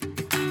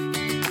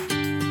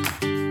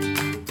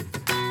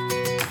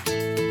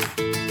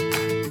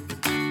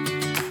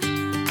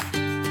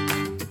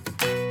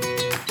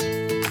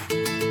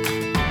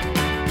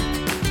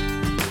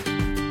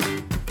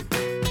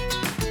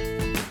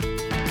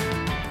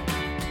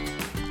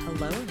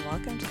Hello and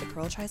welcome to the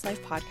Girl Tries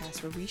Life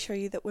podcast, where we show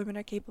you that women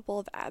are capable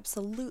of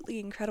absolutely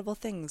incredible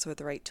things with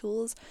the right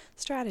tools,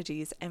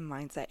 strategies, and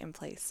mindset in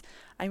place.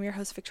 I'm your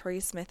host,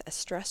 Victoria Smith, a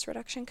stress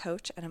reduction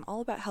coach, and I'm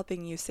all about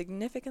helping you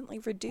significantly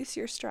reduce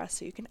your stress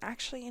so you can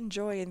actually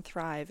enjoy and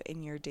thrive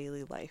in your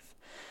daily life.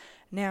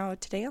 Now,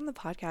 today on the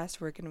podcast,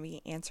 we're going to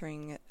be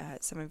answering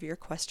some of your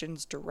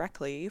questions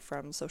directly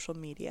from social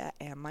media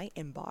and my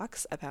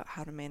inbox about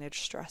how to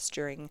manage stress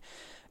during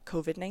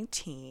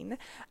COVID-19.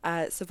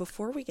 So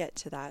before we get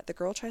to that, the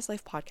Girl Tries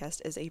Life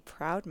podcast is a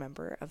proud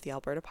member of the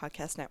Alberta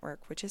Podcast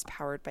Network, which is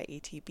powered by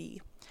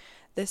ATB.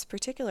 This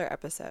particular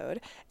episode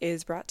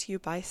is brought to you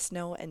by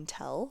Snow and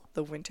Tell,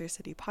 the Winter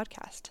City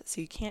podcast. So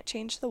you can't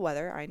change the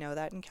weather. I know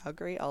that in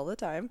Calgary all the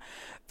time,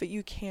 but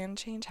you can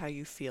change how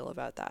you feel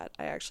about that.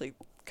 I actually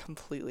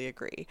completely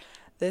agree.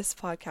 This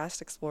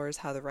podcast explores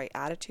how the right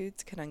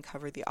attitudes can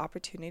uncover the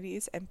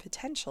opportunities and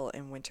potential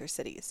in winter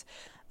cities.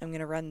 I'm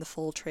going to run the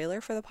full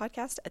trailer for the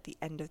podcast at the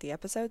end of the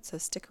episode, so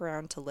stick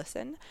around to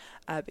listen.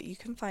 But you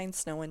can find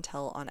Snow and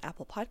Tell on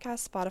Apple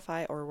Podcasts,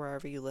 Spotify, or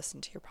wherever you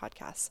listen to your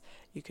podcasts.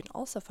 You can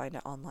also find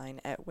it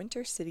online at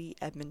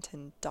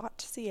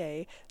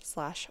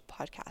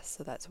wintercityedmonton.ca/podcast.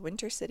 So that's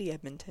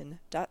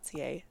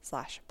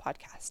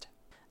wintercityedmonton.ca/podcast.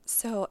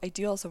 So I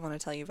do also want to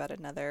tell you about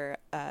another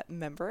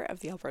member of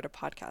the Alberta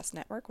Podcast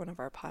Network, one of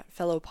our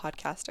fellow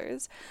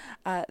podcasters.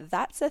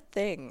 That's a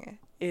Thing.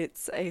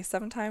 It's a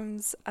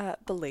sometimes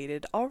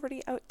belated,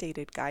 already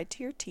outdated guide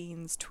to your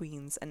teens,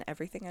 tweens, and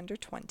everything under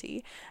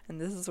 20.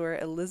 And this is where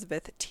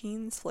Elizabeth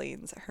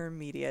teensplains her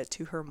media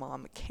to her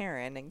mom,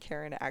 Karen, and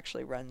Karen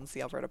actually runs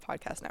the Alberta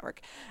Podcast Network.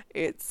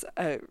 It's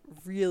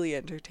really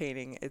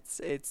entertaining.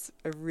 It's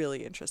a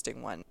really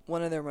interesting one.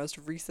 One of their most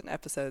recent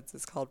episodes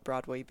is called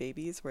Broadway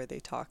Babies, where they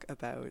talk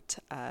about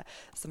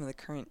some of the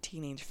current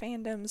teenage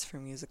fandoms for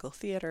musical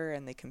theater,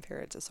 and they compare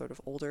it to sort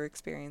of older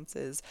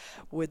experiences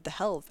with the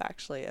help,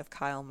 actually, of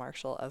Kyle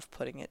Marshall of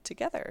putting it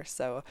together.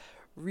 So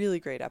really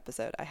great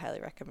episode. I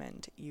highly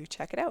recommend you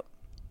check it out.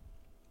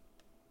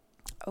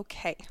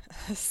 Okay,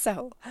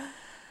 so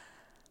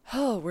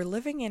we're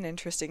living in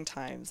interesting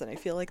times, and I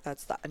feel like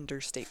that's the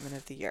understatement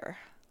of the year.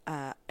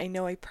 I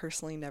know I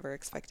personally never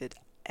expected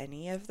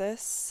any of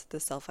this, the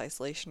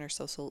self-isolation or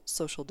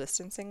social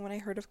distancing, when I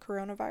heard of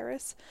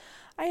coronavirus.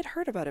 I had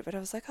heard about it, but I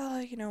was like,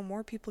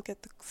 more people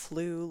get the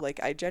flu. Like,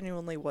 I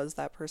genuinely was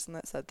that person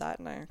that said that,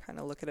 and I kind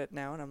of look at it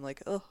now and I'm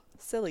like, oh,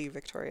 silly,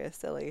 Victoria,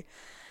 silly.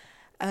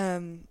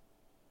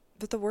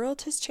 But the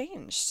world has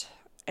changed,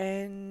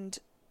 and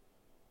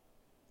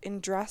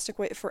in drastic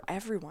way for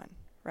everyone,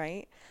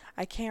 right?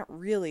 I can't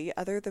really,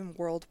 other than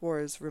world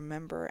wars,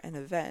 remember an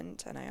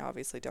event, and I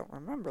obviously don't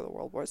remember the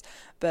world wars,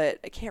 but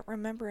I can't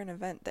remember an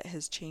event that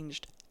has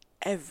changed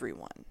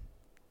everyone,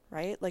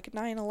 right? Like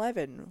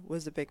 9/11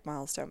 was a big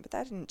milestone, but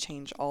that didn't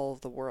change all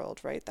of the world,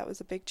 right? That was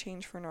a big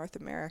change for North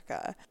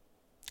America.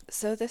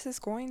 So this is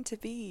going to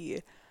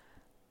be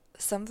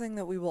something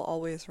that we will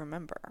always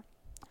remember.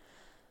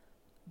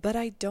 But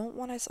I don't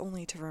want us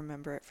only to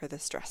remember it for the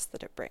stress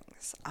that it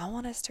brings. I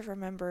want us to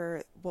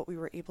remember what we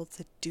were able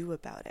to do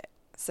about it.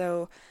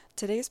 So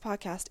today's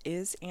podcast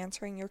is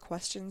answering your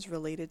questions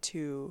related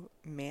to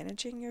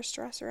managing your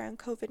stress around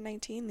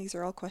COVID-19. These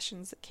are all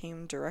questions that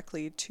came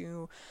directly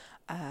to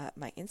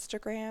my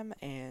Instagram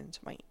and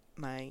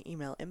my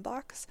email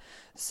inbox.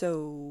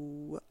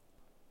 So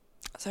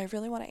I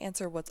really want to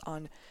answer what's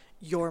on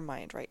your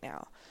mind right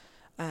now.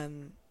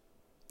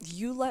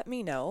 You let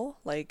me know,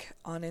 like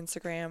on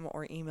Instagram,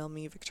 or email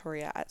me,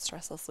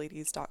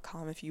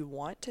 victoria@stresslessladies.com, if you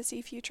want to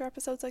see future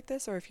episodes like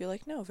this, or if you're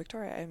like, no,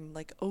 Victoria, I'm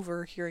like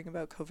over hearing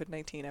about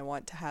COVID-19. I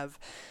want to have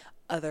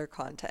other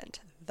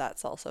content.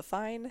 That's also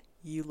fine.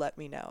 You let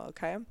me know,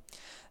 okay?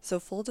 So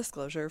full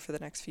disclosure, for the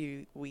next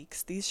few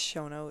weeks, these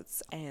show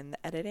notes and the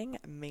editing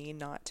may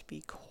not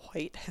be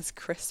quite as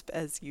crisp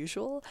as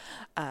usual.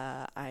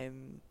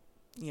 I'm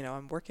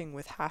working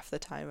with half the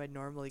time I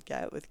normally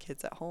get with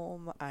kids at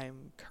home.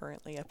 I'm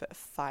currently up at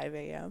 5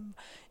 a.m.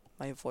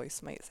 My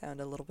voice might sound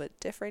a little bit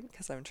different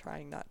because I'm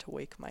trying not to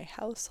wake my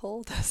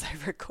household as I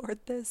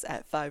record this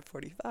at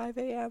 5:45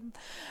 a.m.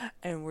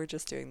 And we're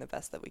just doing the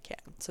best that we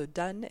can. So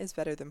done is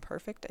better than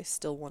perfect. I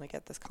still want to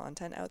get this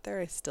content out there.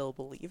 I still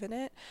believe in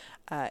it.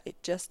 I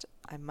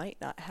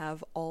might not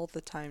have all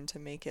the time to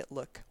make it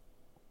look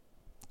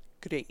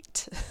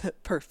great,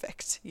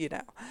 perfect,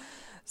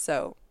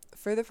 So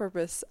for the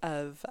purpose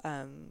of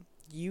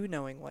you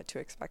knowing what to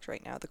expect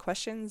right now, the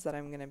questions that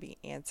I'm going to be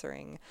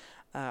answering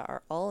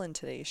are all in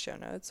today's show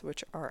notes,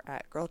 which are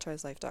at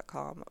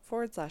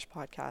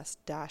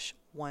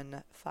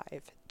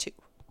girltrieslife.com/podcast-152.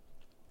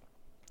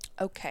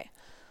 Okay,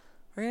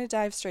 we're going to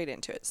dive straight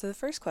into it. So the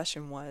first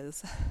question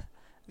was,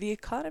 the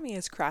economy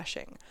is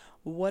crashing.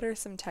 What are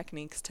some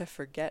techniques to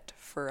forget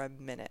for a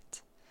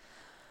minute?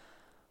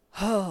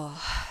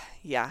 Oh,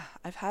 yeah,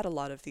 I've had a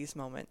lot of these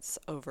moments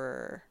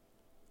over...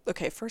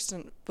 Okay, first,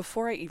 and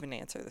before I even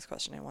answer this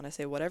question, I want to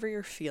say whatever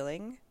you're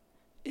feeling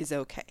is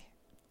okay,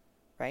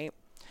 right?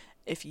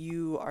 If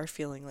you are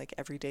feeling like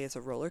every day is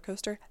a roller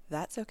coaster,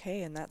 that's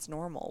okay and that's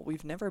normal.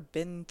 We've never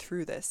been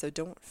through this, so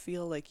don't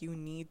feel like you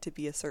need to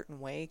be a certain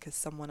way because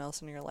someone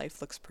else in your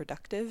life looks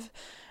productive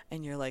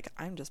and you're like,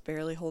 I'm just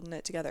barely holding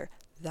it together.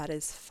 That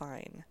is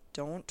fine.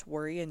 Don't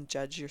worry and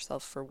judge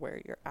yourself for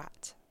where you're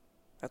at.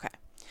 Okay,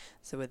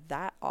 so with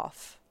that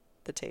off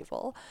the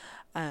table,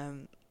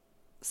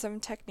 some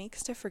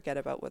techniques to forget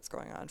about what's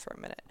going on for a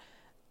minute.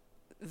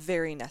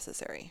 Very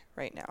necessary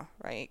right now,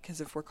 right?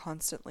 Because if we're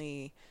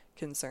constantly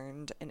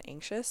concerned and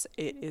anxious,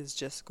 it is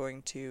just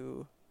going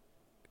to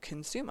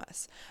consume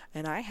us.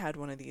 And I had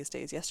one of these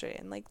days yesterday,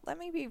 and like, let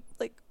me be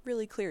like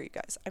really clear, you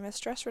guys. I'm a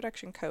stress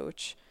reduction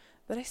coach,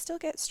 but I still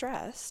get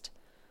stressed.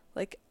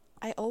 Like,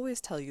 I always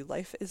tell you,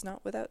 life is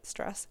not without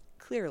stress,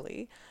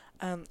 clearly.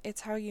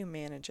 It's how you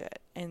manage it.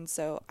 And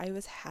so I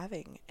was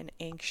having an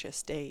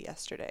anxious day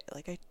yesterday.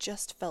 Like, I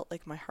just felt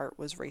like my heart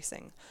was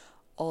racing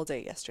all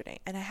day yesterday.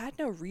 And I had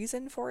no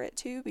reason for it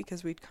to,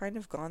 because we'd kind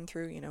of gone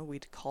through,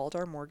 we'd called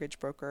our mortgage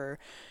broker,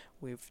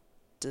 we've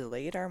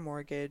delayed our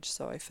mortgage,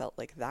 so I felt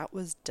like that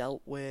was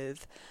dealt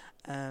with.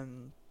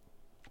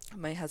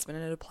 My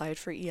husband had applied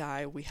for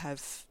EI. We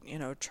have,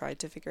 tried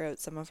to figure out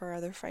some of our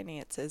other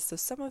finances. So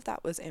some of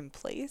that was in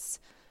place.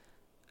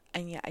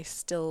 And yet I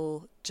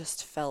still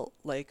just felt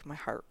like my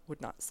heart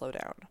would not slow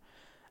down.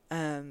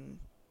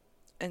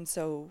 And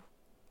so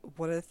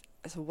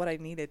what I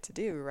needed to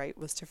do, right,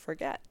 was to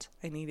forget.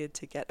 I needed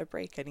to get a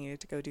break. I needed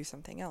to go do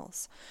something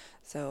else.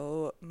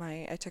 So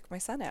I took my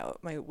son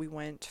out. We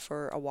went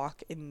for a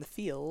walk in the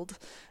field.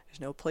 There's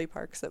no play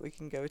parks that we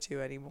can go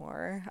to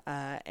anymore.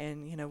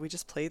 And we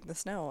just played in the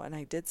snow. And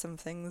I did some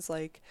things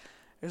like,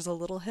 there's a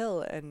little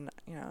hill, and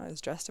I was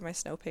dressed in my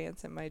snow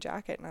pants and my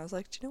jacket, and I was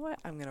like, do you know what?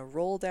 I'm gonna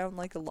roll down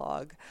like a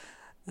log,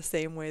 the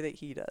same way that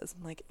he does.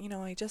 I'm like,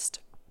 I just,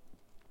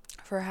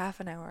 for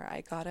half an hour,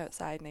 I got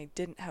outside and I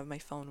didn't have my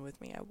phone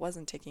with me. I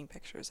wasn't taking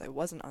pictures. I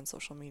wasn't on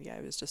social media.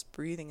 I was just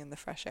breathing in the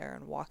fresh air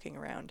and walking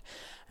around.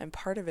 And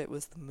part of it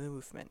was the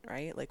movement,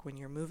 right? Like when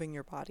you're moving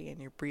your body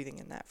and you're breathing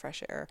in that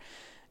fresh air,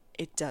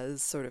 it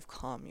does sort of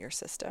calm your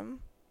system.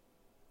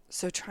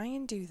 So try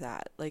and do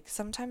that. Like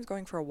sometimes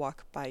going for a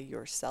walk by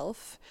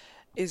yourself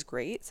is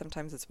great.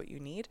 Sometimes it's what you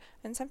need.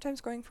 And sometimes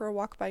going for a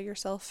walk by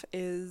yourself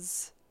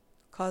is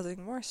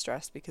causing more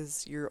stress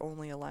because you're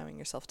only allowing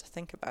yourself to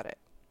think about it,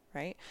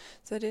 right?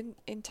 So it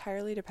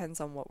entirely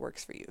depends on what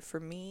works for you. For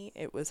me,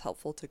 it was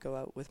helpful to go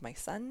out with my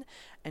son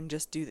and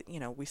just do,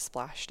 we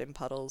splashed in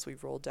puddles, we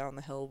rolled down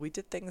the hill, we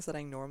did things that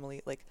I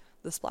normally, like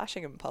the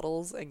splashing in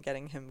puddles and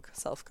getting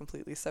himself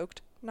completely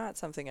soaked, not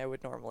something I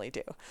would normally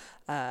do,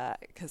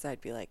 because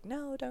I'd be like,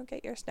 no, don't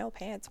get your snow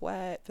pants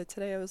wet. But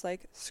today I was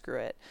like, screw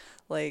it.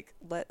 Like,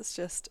 let's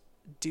just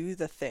do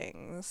the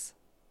things.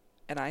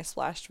 And I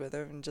splashed with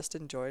him and just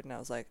enjoyed, and I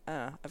was like,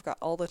 I've got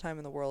all the time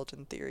in the world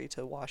in theory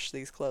to wash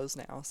these clothes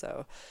now,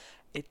 so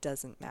it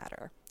doesn't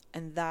matter.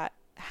 And that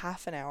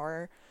half an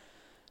hour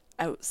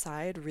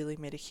outside really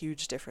made a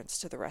huge difference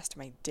to the rest of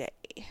my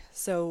day.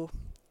 So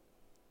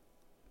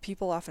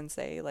people often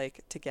say,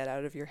 like, to get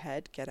out of your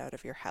head, get out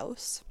of your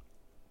house.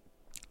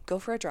 Go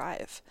for a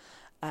drive.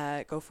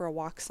 Go for a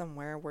walk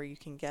somewhere where you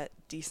can get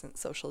decent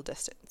social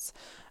distance.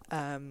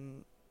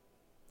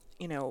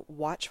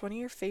 Watch one of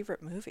your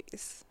favorite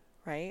movies,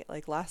 right?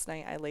 Like last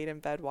night I laid in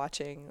bed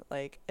watching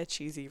like a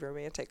cheesy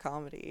romantic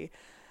comedy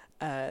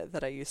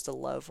that I used to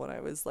love when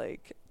I was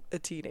like a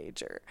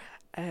teenager.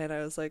 And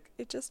I was like,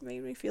 it just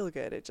made me feel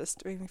good. It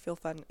just made me feel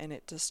fun, and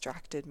it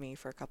distracted me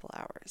for a couple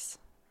hours,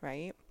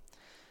 right?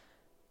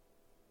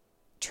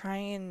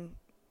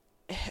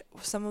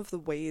 Some of the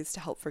ways to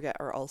help forget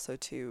are also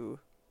to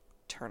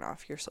turn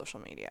off your social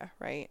media,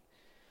 right?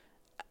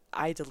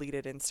 I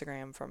deleted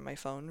Instagram from my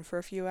phone for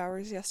a few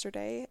hours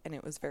yesterday, and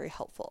it was very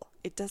helpful.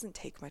 It doesn't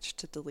take much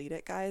to delete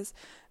it, guys,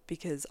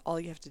 because all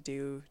you have to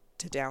do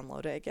to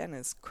download it again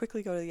is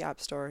quickly go to the App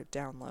Store,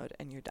 download,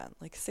 and you're done.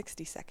 Like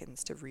 60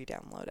 seconds to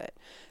re-download it.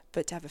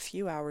 But to have a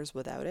few hours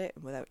without it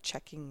and without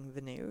checking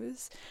the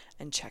news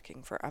and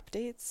checking for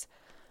updates,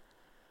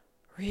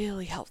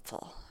 really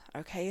helpful.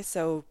 Okay,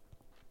 so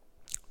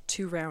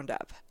to round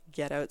up,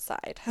 get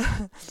outside.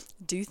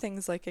 Do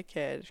things like a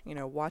kid,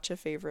 watch a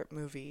favorite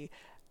movie,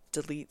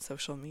 delete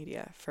social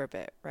media for a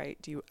bit, right?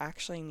 Do you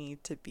actually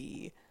need to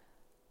be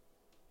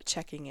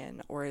checking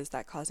in, or is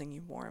that causing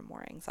you more and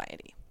more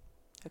anxiety?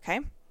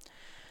 Okay?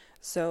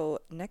 So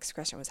next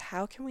question was,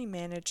 how can we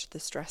manage the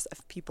stress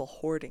of people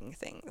hoarding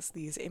things?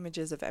 These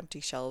images of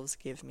empty shelves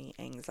give me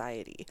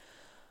anxiety.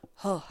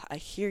 Oh, I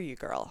hear you,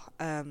 girl.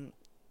 And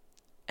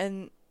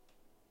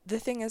the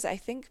thing is, I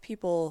think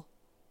people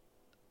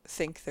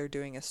think they're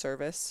doing a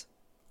service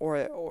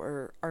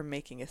or are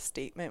making a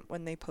statement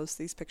when they post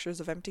these pictures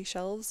of empty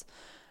shelves.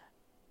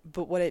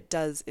 But what it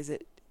does is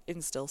it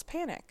instills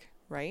panic,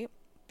 right?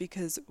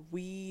 Because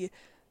we,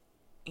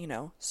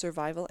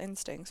 survival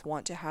instincts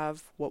want to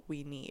have what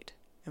we need.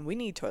 And we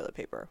need toilet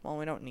paper. Well,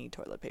 we don't need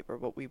toilet paper,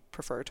 but we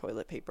prefer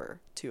toilet paper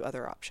to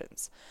other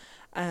options.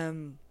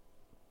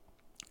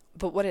 But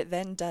But what it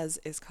then does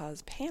is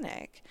cause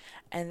panic.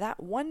 And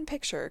that one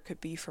picture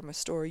could be from a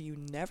store you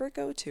never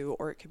go to,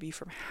 or it could be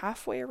from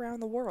halfway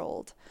around the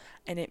world.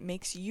 And it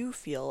makes you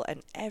feel,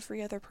 and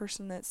every other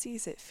person that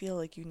sees it, feel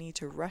like you need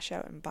to rush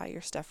out and buy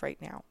your stuff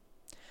right now.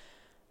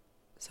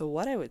 So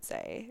what I would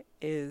say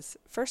is,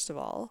 first of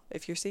all,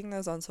 if you're seeing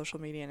those on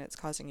social media and it's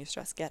causing you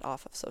stress, get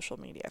off of social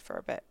media for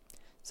a bit.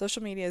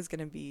 Social media is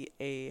going to be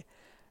a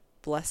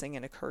blessing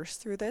and a curse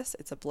through this.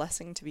 It's a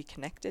blessing to be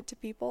connected to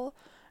people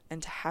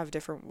and to have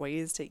different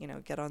ways to,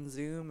 get on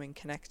Zoom and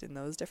connect in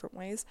those different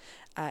ways.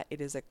 It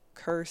is a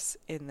curse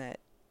in that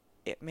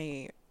it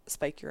may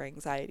spike your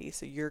anxiety,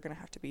 so you're going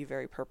to have to be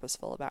very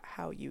purposeful about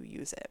how you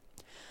use it.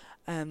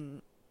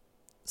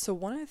 So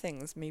one of the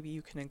things maybe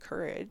you can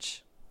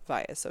encourage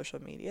via social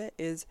media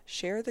is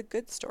share the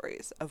good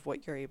stories of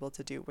what you're able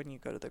to do when you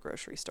go to the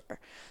grocery store.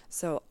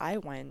 So I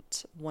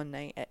went one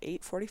night at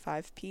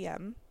 8:45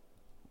 p.m.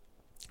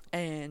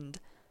 and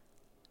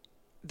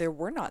there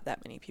were not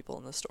that many people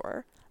in the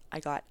store. I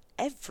got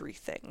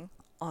everything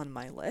on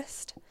my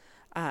list.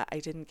 I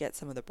didn't get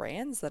some of the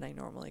brands that I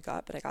normally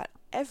got, but I got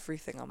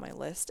everything on my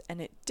list,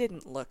 and it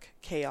didn't look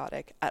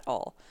chaotic at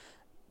all.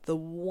 The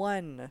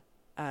one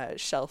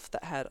shelf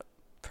that had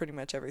pretty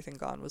much everything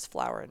gone was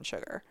flour and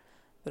sugar.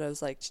 But I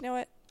was like, do you know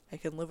what? I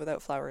can live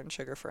without flour and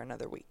sugar for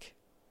another week,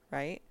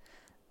 right?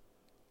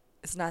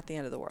 It's not the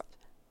end of the world.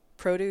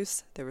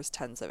 Produce, there was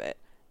tons of it.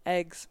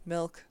 Eggs,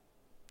 milk,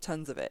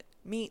 tons of it.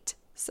 Meat,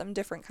 some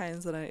different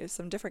kinds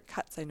some different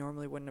cuts I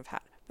normally wouldn't have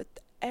had. But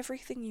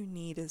everything you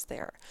need is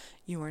there.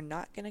 You are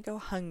not going to go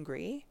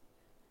hungry.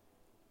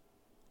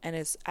 And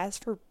as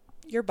for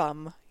your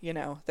bum,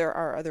 there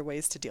are other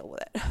ways to deal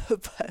with it.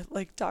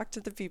 But talk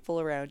to the people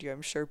around you.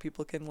 I'm sure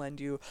people can lend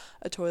you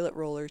a toilet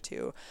roll or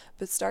two.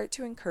 But start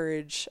to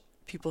encourage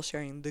people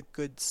sharing the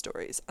good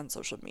stories on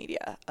social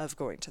media of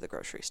going to the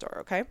grocery store,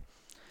 okay?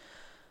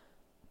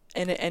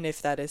 And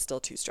if that is still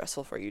too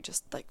stressful for you,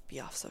 just be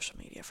off social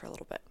media for a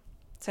little bit.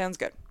 Sounds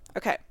good.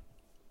 Okay.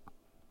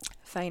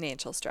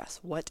 Financial stress.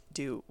 What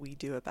do we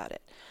do about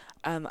it?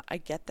 I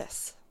get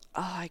this.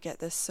 I get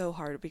this so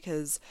hard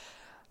because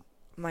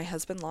my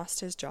husband lost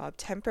his job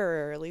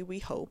temporarily, we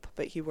hope,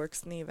 but he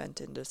works in the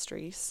event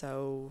industry,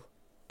 so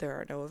there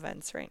are no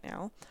events right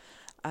now.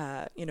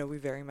 We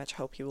very much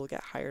hope he will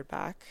get hired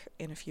back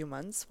in a few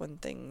months when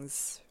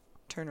things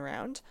turn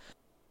around.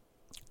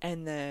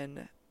 And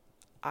then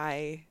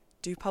I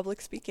do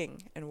public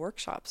speaking and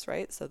workshops,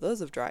 right? So those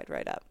have dried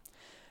right up.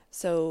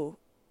 So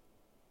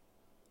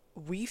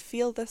we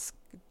feel this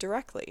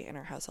directly in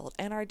our household,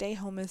 and our day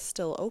home is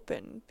still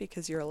open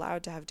because you're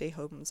allowed to have day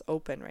homes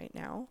open right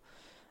now.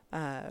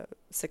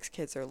 6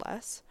 kids or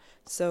less.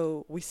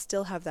 So we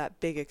still have that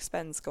big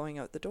expense going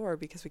out the door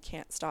because we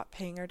can't stop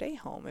paying our day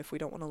home if we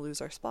don't want to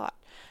lose our spot.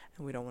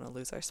 And we don't want to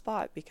lose our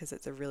spot because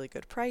it's a really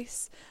good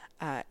price.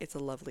 It's a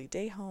lovely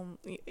day home.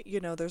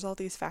 There's all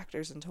these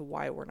factors into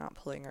why we're not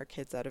pulling our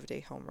kids out of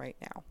day home right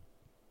now.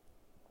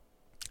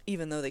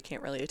 Even though they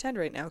can't really attend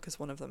right now because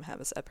one of them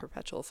has a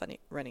perpetual funny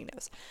runny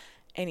nose.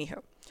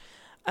 Anywho,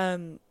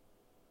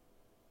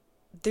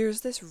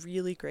 there's this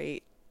really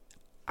great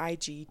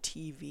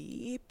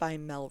IGTV by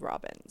Mel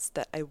Robbins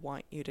that I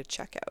want you to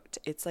check out.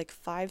 It's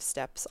 5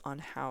 steps on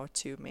how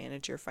to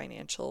manage your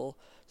financial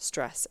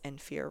stress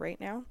and fear right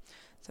now.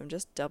 So I'm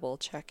just double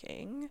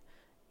checking.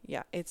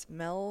 Yeah, it's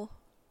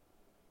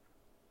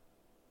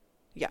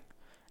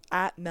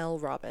at Mel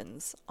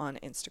Robbins on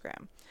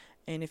Instagram.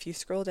 And if you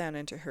scroll down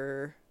into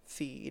her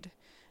feed,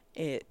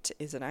 it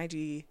is an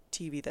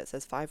IGTV that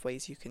says 5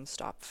 ways you can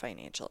stop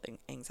financial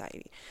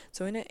anxiety.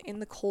 So in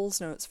the Coles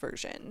Notes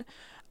version,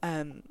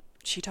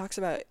 she talks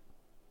about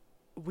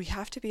we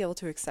have to be able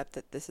to accept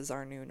that this is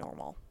our new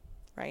normal,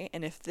 right?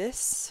 And if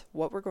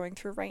what we're going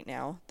through right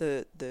now,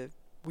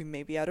 we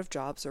may be out of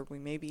jobs or we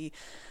may be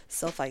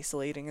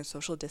self-isolating or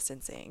social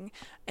distancing,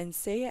 and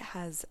say it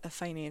has a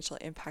financial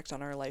impact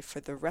on our life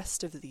for the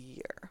rest of the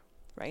year,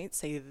 right?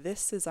 Say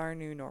this is our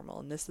new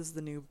normal and this is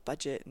the new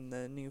budget and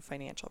the new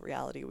financial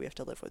reality we have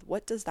to live with.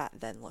 What does that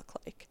then look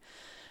like?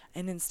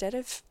 And instead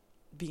of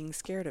being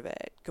scared of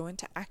it, go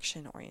into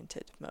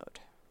action-oriented mode,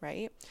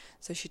 right?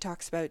 So she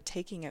talks about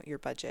taking out your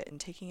budget and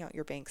taking out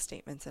your bank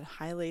statements and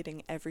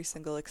highlighting every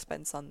single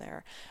expense on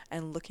there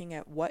and looking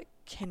at what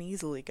can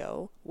easily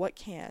go, what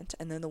can't,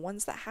 and then the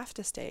ones that have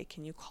to stay,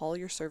 can you call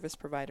your service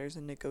providers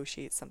and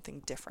negotiate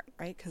something different,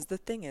 right? Because the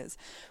thing is,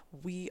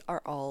 we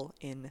are all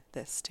in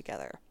this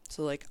together.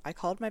 So I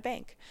called my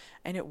bank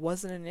and it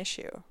wasn't an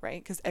issue,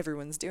 right? Because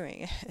everyone's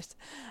doing it.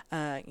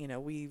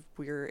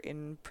 We're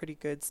in pretty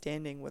good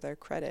standing with our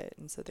credit,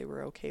 and so they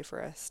were okay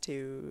for us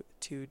to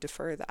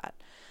defer that.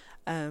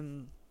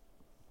 And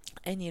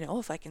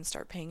if I can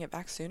start paying it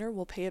back sooner,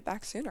 we'll pay it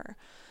back sooner.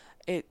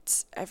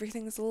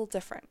 Everything's a little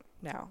different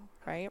now,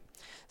 right?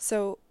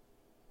 So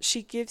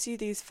she gives you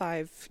these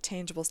 5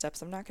 tangible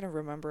steps. I'm not going to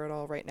remember it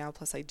all right now,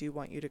 plus I do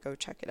want you to go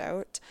check it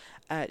out.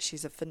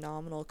 She's a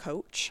phenomenal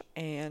coach,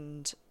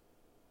 and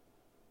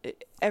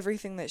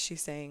everything that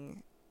she's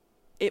saying,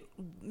 it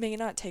may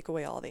not take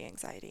away all the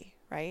anxiety,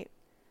 right?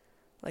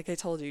 Like I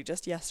told you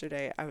just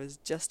yesterday, I was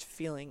just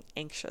feeling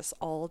anxious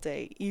all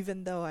day,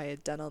 even though I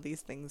had done all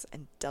these things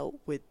and dealt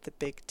with the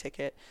big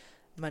ticket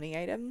money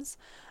items.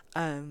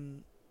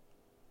 Um,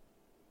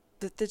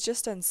 the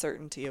just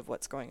uncertainty of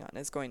what's going on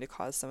is going to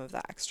cause some of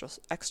that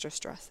extra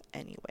stress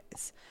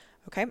anyways.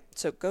 Okay,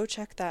 so go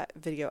check that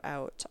video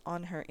out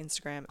on her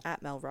Instagram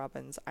at Mel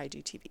Robbins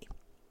IGTV.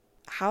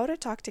 How to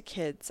talk to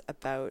kids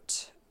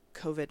about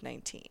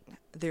COVID-19.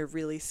 They're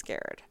really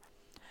scared.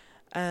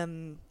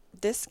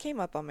 This came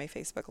up on my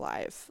Facebook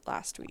Live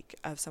last week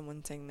of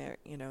someone saying their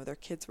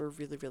kids were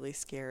really, really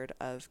scared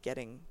of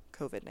getting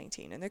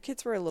COVID-19. And their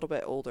kids were a little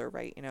bit older,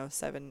 right?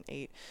 7,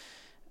 8,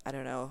 I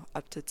don't know,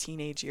 up to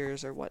teenage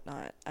years or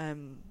whatnot.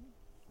 My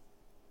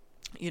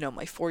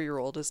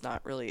 4-year-old is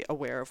not really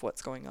aware of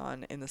what's going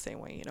on in the same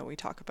way. We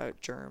talk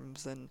about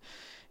germs and,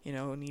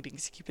 needing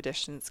to keep a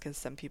distance because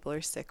some people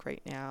are sick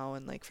right now.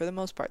 And, for the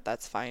most part,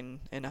 that's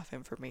fine enough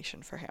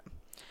information for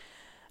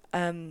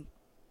him.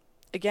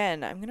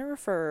 Again, I'm going to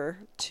refer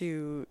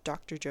to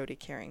Dr. Jody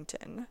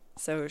Carrington.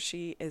 So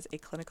she is a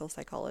clinical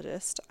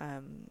psychologist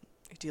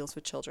who deals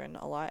with children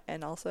a lot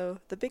and also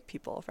the big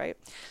people, right?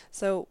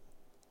 So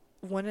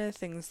one of the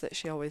things that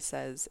she always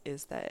says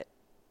is that,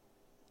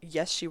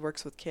 yes, she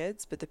works with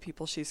kids, but the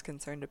people she's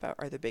concerned about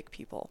are the big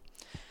people.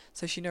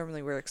 So she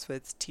normally works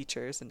with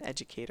teachers and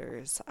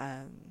educators.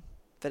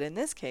 But in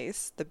this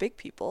case, the big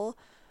people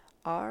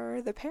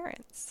are the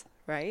parents,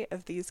 right,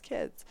 of these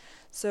kids.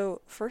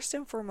 So first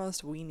and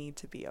foremost, we need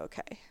to be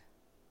okay,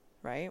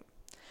 right?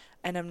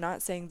 And I'm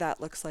not saying that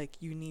looks like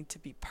you need to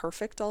be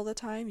perfect all the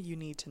time. You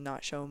need to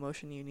not show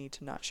emotion. You need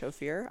to not show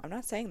fear. I'm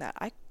not saying that.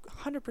 I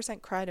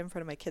 100% cried in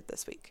front of my kid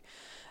this week.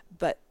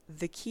 But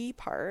the key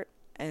part,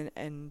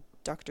 and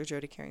Dr.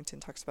 Jody Carrington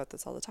talks about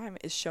this all the time,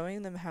 is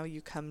showing them how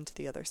you come to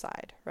the other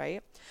side,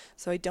 right?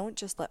 So I don't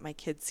just let my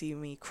kid see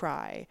me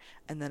cry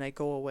and then I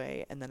go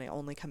away and then I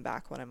only come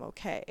back when I'm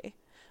okay.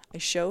 I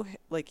show,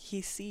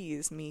 he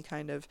sees me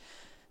kind of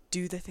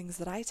do the things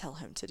that I tell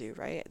him to do,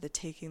 right? The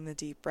taking the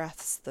deep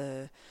breaths,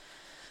 the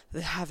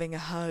having a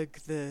hug,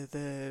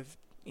 the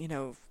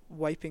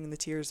wiping the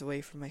tears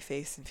away from my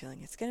face and feeling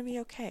it's going to be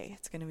okay.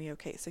 It's going to be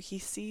okay. So he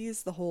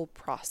sees the whole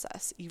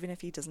process, even if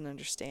he doesn't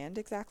understand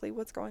exactly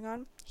what's going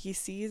on. He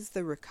sees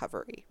the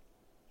recovery.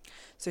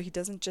 So he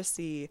doesn't just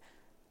see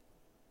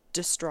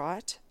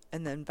distraught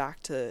and then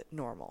back to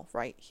normal,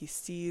 right? He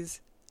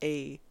sees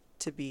A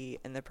to B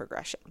in the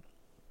progression.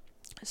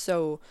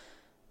 So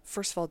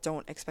first of all,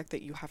 don't expect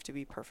that you have to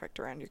be perfect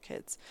around your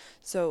kids.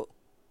 So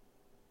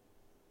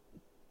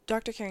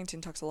Dr.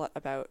 Carrington talks a lot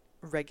about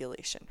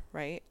regulation,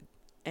 right?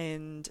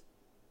 And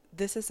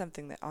this is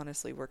something that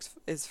honestly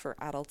is for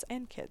adults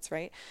and kids,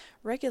 right?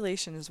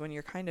 Regulation is when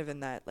you're kind of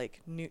in that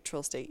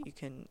neutral state.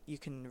 You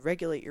can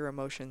regulate your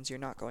emotions. You're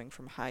not going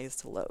from highs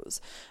to lows.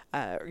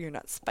 Or you're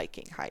not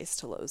spiking highs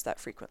to lows that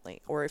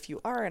frequently. Or if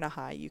you are in a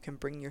high, you can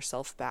bring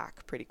yourself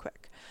back pretty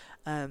quick.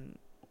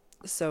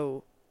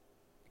 So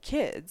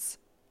kids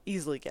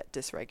easily get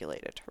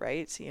dysregulated,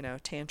 right?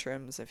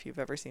 Tantrums, if you've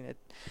ever seen a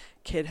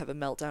kid have a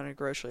meltdown in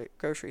a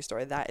grocery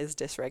store, that is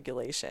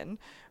dysregulation,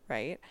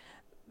 right?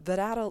 But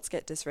adults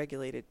get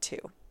dysregulated too.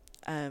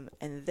 And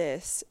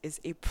this is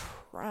a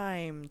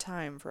prime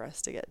time for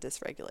us to get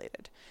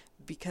dysregulated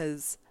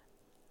because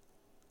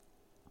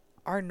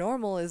our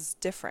normal is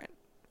different,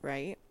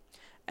 right?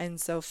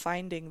 And so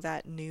finding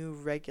that new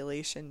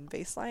regulation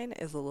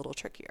baseline is a little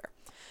trickier.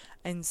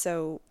 And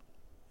so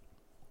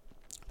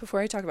before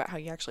I talk about how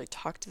you actually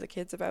talk to the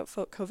kids about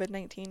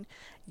COVID-19,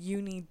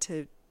 you need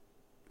to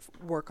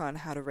work on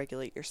how to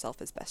regulate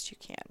yourself as best you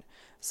can.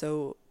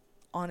 So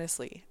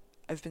honestly,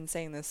 I've been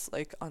saying this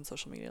on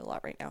social media a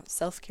lot right now.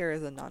 Self-care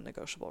is a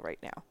non-negotiable right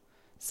now.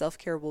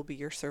 Self-care will be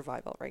your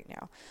survival right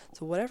now.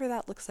 So whatever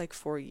that looks like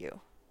for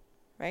you,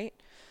 right?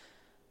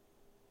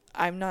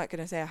 I'm not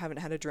going to say I haven't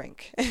had a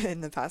drink in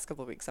the past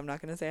couple of weeks. I'm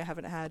not going to say I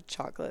haven't had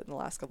chocolate in the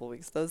last couple of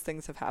weeks. Those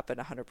things have happened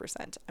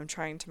 100%. I'm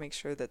trying to make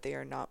sure that they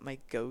are not my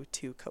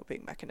go-to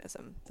coping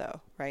mechanism,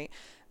 though, right?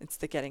 It's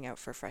the getting out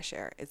for fresh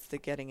air. It's the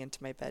getting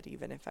into my bed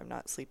even if I'm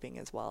not sleeping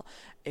as well.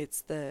 It's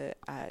the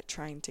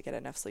trying to get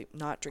enough sleep,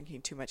 not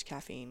drinking too much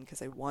caffeine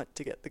because I want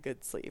to get the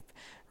good sleep,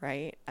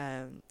 right?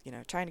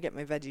 Trying to get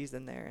my veggies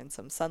in there and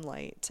some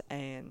sunlight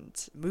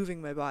and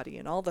moving my body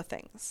and all the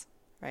things,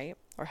 right?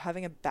 Or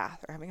having a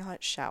bath or having a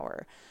hot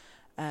shower.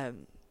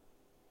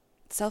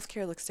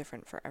 Self-care looks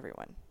different for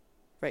everyone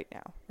right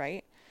now,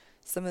 right?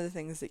 Some of the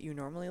things that you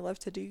normally love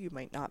to do, you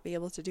might not be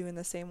able to do in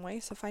the same way.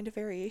 So find a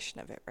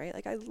variation of it, right?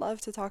 I love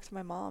to talk to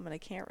my mom and I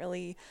can't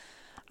really,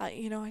 I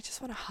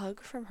just want a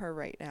hug from her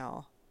right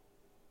now.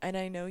 And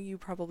I know you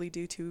probably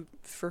do too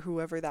for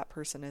whoever that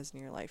person is in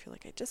your life. You're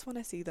like, I just want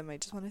to see them. I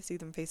just want to see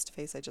them face to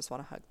face. I just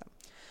want to hug them.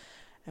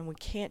 And we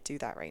can't do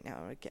that right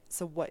now.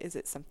 So what is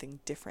it something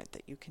different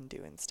that you can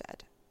do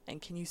instead?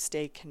 And can you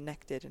stay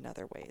connected in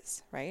other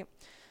ways, right?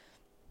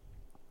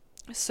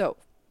 So,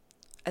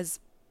 as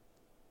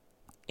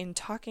in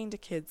talking to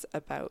kids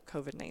about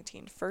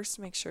COVID-19, first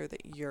make sure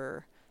that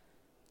you're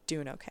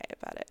doing okay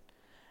about it.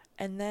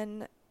 And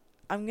then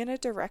I'm going to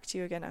direct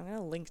you again. I'm going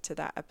to link to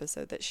that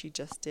episode that she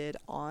just did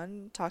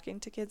on talking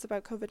to kids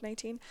about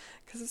COVID-19,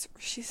 because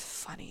she's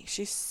funny.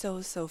 She's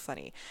so, so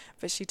funny.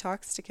 But she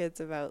talks to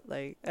kids about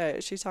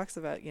she talks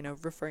about,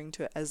 referring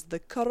to it as the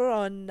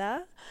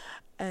corona,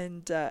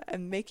 and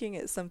making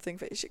it something,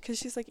 because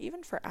she's like,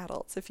 even for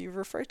adults, if you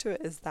refer to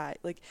it as that,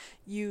 like,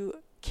 you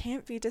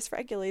can't be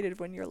dysregulated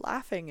when you're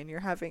laughing and you're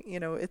having,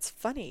 it's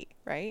funny,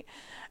 right?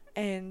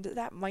 And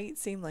that might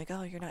seem like,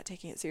 oh, you're not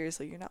taking it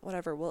seriously, you're not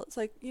whatever. Well, it's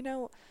like,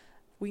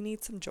 we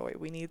need some joy,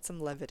 we need some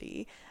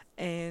levity,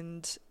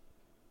 and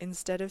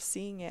instead of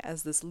seeing it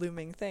as this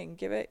looming thing,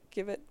 give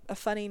it a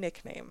funny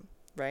nickname,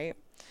 right?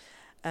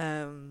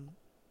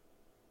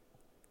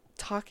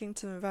 Talking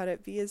to them about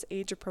it, be as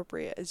age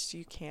appropriate as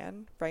you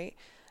can, right?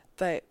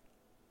 But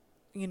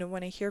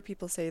when I hear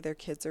people say their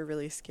kids are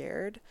really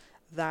scared,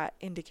 that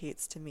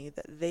indicates to me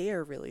that they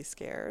are really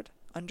scared,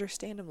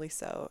 understandably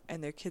so,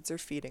 and their kids are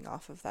feeding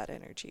off of that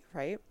energy,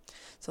 right?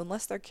 So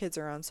unless their kids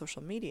are on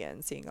social media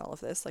and seeing all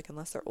of this, like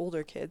unless they're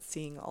older kids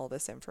seeing all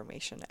this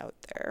information out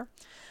there,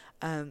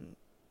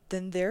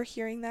 then they're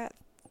hearing that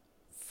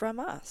from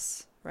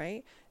us,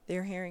 right?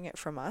 They're hearing it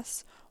from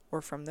us,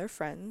 or from their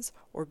friends,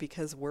 or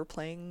because we're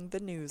playing the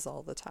news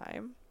all the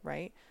time,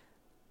 right?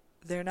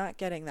 They're not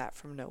getting that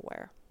from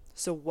nowhere.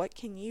 So what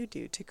can you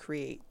do to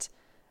create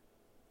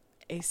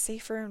a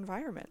safer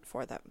environment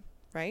for them,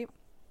 right?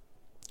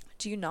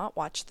 Do you not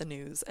watch the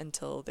news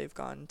until they've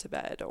gone to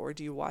bed, or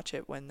do you watch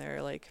it when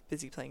they're like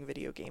busy playing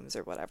video games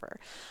or whatever?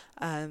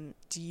 How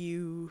do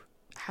you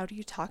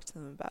talk to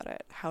them about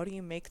it? How do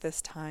you make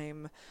this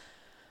time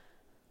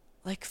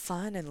like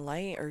fun and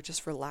light or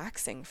just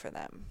relaxing for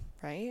them,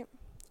 right?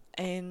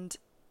 And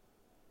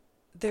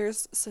they're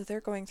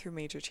going through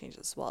major changes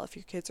as well. If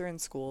your kids are in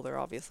school, they're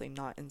obviously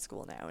not in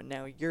school now, and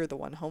now you're the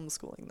one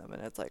homeschooling them,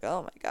 and it's like,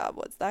 oh my God,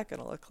 what's that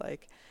going to look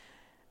like?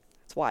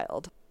 It's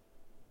wild.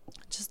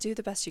 Just do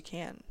the best you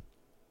can.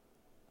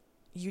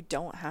 You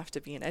don't have to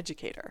be an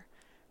educator,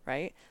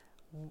 right?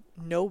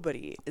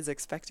 Nobody is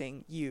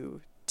expecting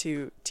you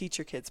to teach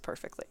your kids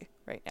perfectly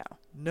right now.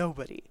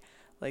 Nobody.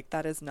 Like,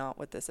 that is not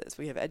what this is.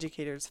 We have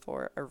educators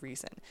for a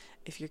reason.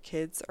 If your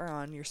kids are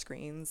on your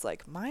screens,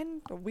 like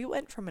mine, we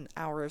went from an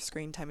hour of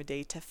screen time a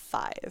day to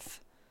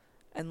 5.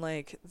 And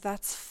like,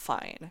 that's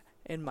fine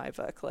in my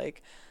book.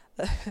 Like,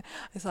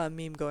 I saw a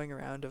meme going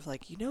around of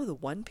like, the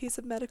one piece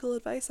of medical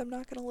advice I'm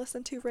not going to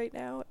listen to right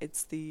now?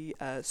 It's the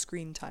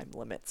screen time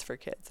limits for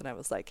kids. And I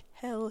was like,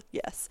 hell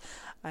yes,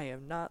 I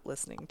am not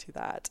listening to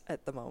that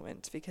at the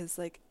moment, because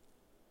like,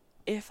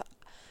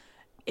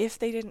 if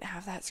they didn't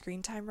have that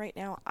screen time right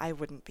now, I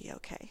wouldn't be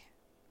okay,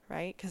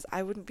 right? Because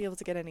I wouldn't be able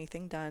to get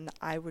anything done.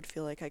 I would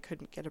feel like I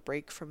couldn't get a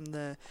break from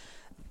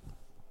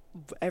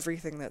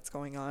everything that's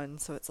going on.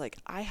 So it's like,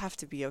 I have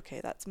to be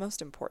okay. That's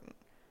most important,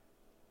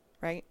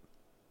 right?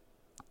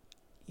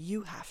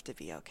 You have to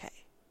be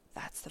okay.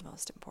 That's the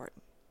most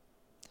important.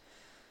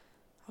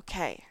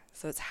 Okay,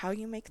 so it's how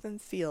you make them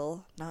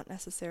feel, not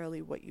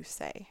necessarily what you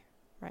say,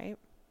 right?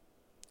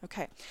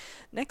 Okay,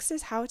 next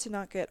is how to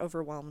not get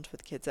overwhelmed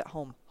with kids at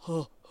home.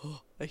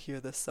 I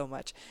hear this so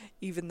much.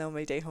 Even though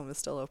my day home is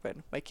still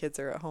open, my kids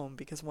are at home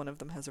because one of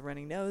them has a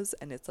runny nose,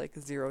 and it's like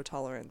 0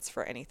 tolerance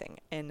for anything.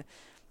 And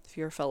if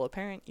you're a fellow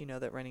parent, you know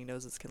that runny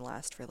noses can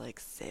last for like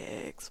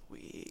 6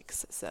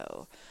 weeks.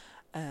 So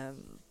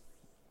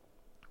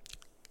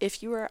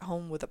if you are at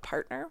home with a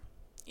partner,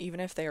 even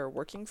if they are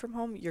working from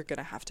home, you're going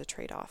to have to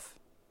trade off,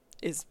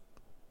 is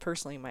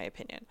personally my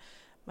opinion.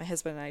 My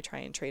husband and I try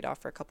and trade off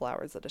for a couple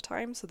hours at a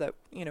time so that,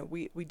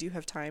 we do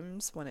have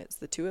times when it's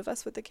the two of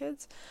us with the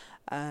kids,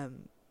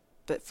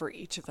 but for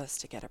each of us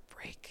to get a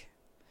break,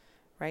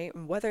 right?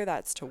 And whether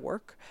that's to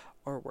work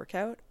or work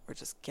out or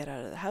just get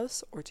out of the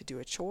house or to do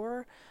a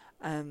chore,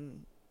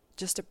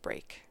 just a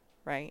break,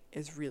 right,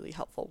 is really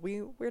helpful.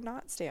 We're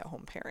not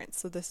stay-at-home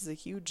parents, so this is a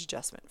huge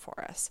adjustment for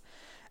us.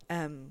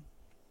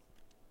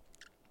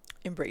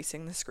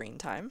 Embracing the screen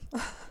time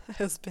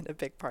has been a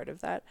big part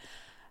of that.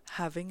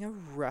 Having a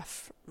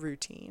rough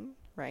routine,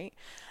 right?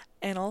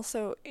 And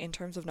also, in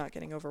terms of not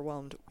getting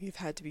overwhelmed, we've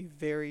had to be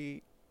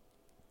very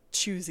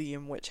choosy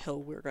in which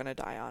hill we're going to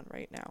die on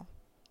right now.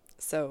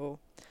 So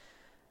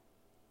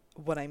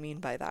what I mean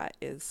by that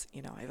is,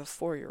 I have a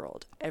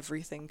 4-year-old.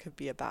 Everything could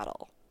be a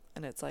battle.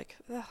 And it's like,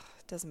 it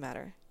doesn't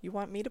matter. You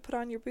want me to put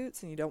on your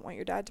boots and you don't want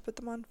your dad to put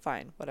them on?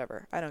 Fine,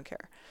 whatever. I don't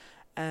care.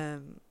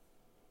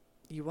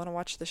 You want to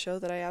watch the show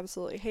that I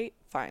absolutely hate?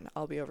 Fine,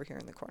 I'll be over here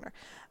in the corner.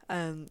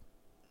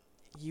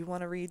 You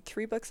want to read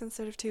 3 books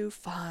instead of 2?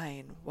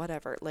 Fine,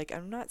 whatever. Like,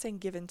 I'm not saying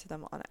give in to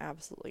them on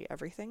absolutely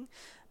everything,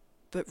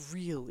 but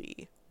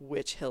really,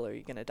 which hill are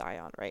you going to die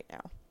on right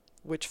now?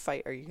 Which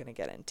fight are you going to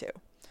get into?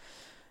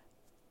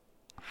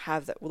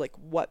 Have that, like,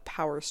 what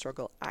power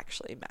struggle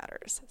actually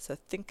matters. So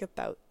think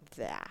about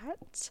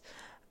that.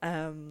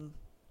 And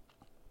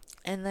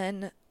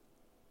then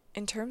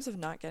in terms of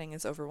not getting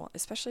as overwhelmed,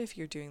 especially if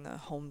you're doing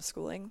the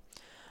homeschooling,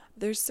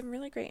 there's some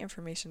really great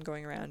information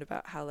going around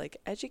about how, like,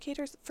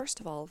 educators, first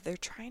of all, they're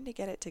trying to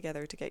get it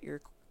together to get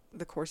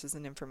the courses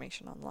and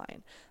information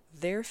online.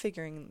 They're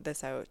figuring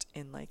this out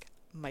in like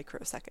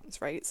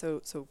microseconds, right?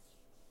 So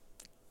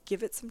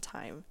give it some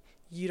time.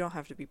 You don't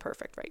have to be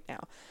perfect right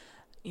now.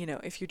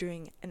 If you're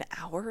doing an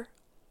hour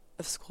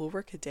of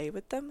schoolwork a day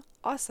with them,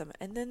 awesome.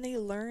 And then they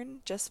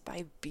learn just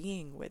by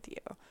being with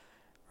you,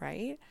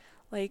 right?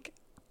 Like,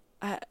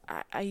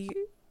 I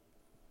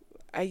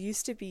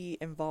used to be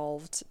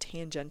involved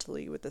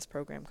tangentially with this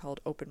program called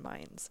Open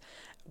Minds,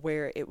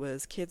 where it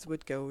was kids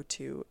would go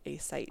to a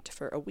site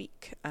for a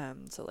week,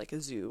 so like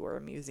a zoo or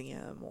a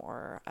museum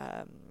or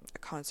a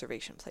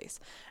conservation place,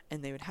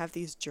 and they would have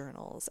these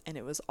journals, and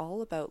it was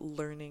all about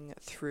learning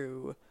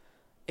through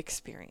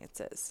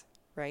experiences,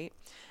 right?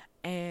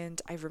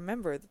 And I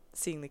remember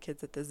seeing the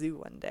kids at the zoo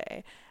one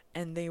day,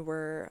 and they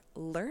were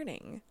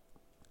learning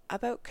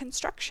about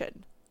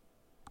construction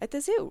at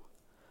the zoo.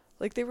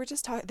 Like they were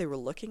just talking, they were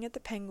looking at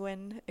the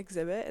penguin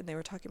exhibit, and they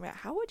were talking about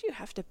how would you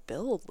have to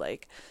build,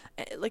 like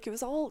it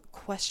was all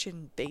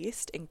question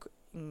based and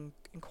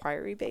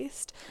inquiry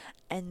based,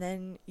 and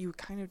then you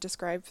kind of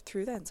describe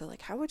through then. So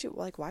like, how would you,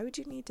 like, why would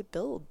you need to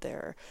build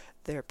their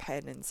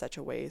pen in such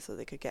a way so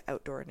they could get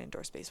outdoor and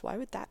indoor space? Why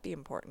would that be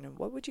important? And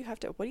what do you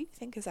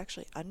think is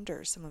actually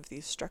under some of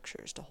these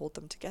structures to hold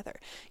them together?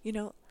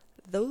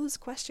 Those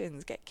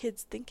questions get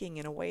kids thinking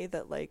in a way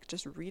that like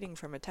just reading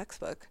from a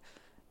textbook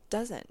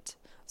doesn't.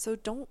 So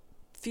don't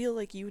feel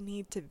like you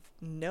need to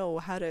know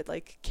how to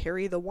like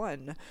carry the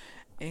one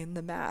in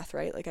the math,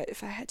 right? Like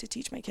if I had to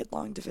teach my kid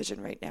long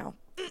division right now,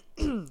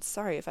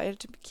 if I had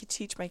to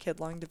teach my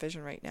kid long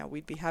division right now,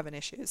 we'd be having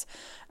issues.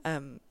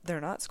 They're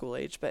not school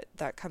age, but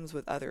that comes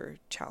with other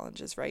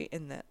challenges, right?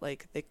 In that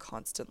like they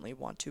constantly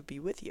want to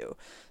be with you.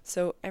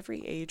 So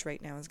every age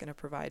right now is going to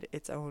provide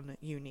its own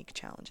unique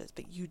challenges,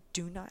 but you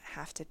do not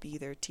have to be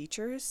their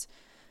teachers.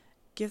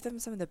 Give them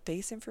some of the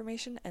base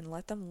information and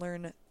let them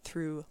learn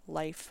through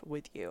life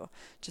with you.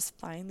 Just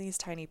find these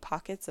tiny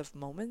pockets of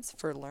moments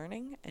for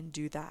learning and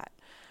do that.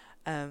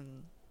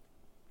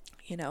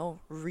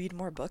 Read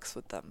more books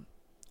with them.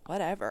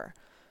 Whatever.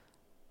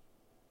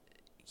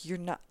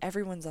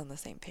 Everyone's on the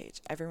same page.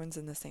 Everyone's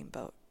in the same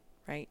boat,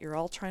 right? You're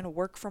all trying to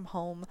work from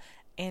home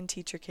and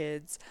teach your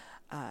kids.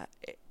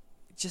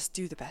 Just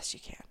do the best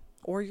you can.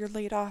 Or you're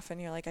laid off and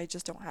you're like, I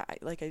just don't have,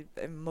 like, I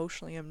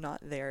emotionally am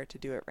not there to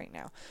do it right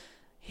now.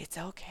 It's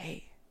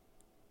okay,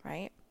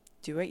 right?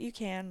 Do what you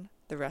can.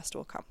 The rest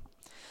will come.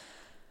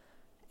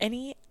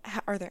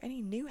 Are there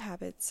any new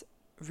habits,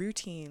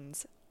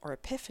 routines, or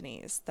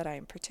epiphanies that I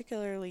am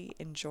particularly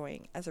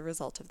enjoying as a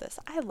result of this?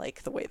 I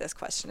like the way this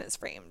question is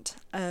framed.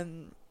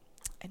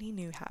 Any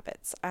new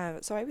habits?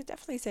 So I would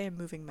definitely say I'm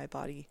moving my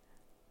body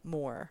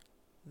more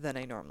than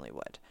I normally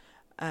would,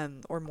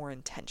 or more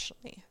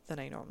intentionally than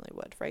I normally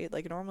would, right?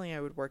 Like normally I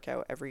would work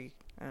out every,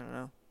 I don't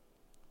know,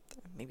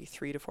 maybe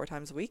 3 to 4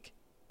 times a week.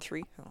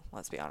 3,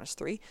 let's be honest,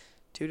 3,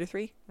 2 to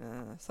 3,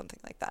 something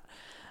like that.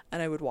 And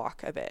I would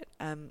walk a bit.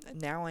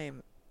 Now I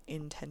am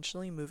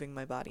intentionally moving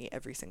my body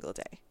every single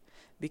day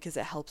because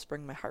it helps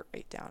bring my heart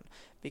rate down,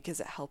 because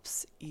it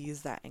helps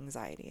ease that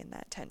anxiety and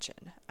that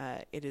tension.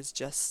 It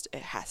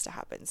has to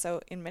happen.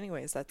 So in many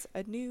ways, that's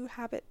a new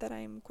habit that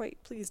I'm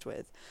quite pleased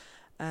with.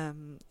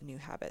 New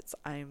habits.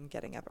 I'm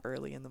getting up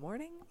early in the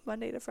morning,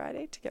 Monday to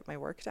Friday, to get my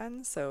work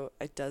done. So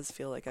it does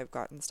feel like I've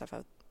gotten stuff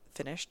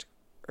finished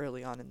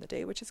early on in the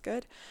day, which is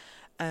good.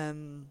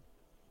 Epiphanies.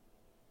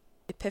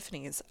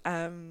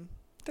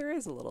 There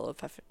is a little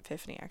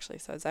epiphany actually.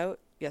 So I was out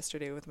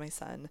yesterday with my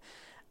son,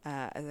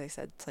 as I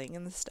said, playing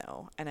in the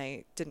snow, and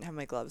I didn't have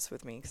my gloves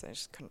with me because I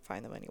just couldn't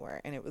find them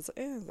anywhere, and it was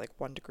like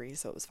 1 degree,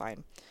 so it was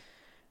fine.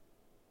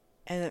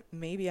 And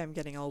maybe I'm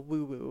getting all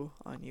woo-woo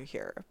on you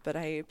here, but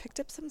I picked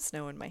up some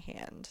snow in my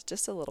hand,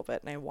 just a little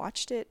bit, and I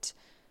watched it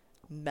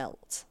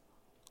melt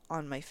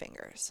on my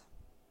fingers.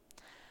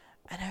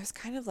 And I was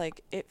kind of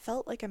like, it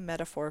felt like a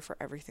metaphor for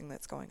everything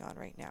that's going on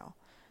right now.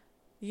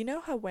 You know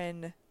how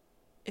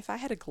if I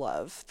had a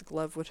glove, the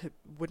glove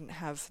wouldn't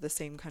have the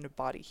same kind of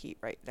body heat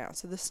right now.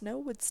 So the snow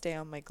would stay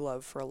on my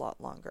glove for a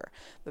lot longer.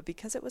 But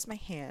because it was my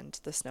hand,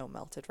 the snow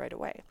melted right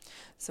away.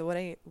 So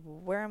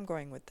where I'm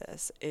going with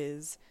this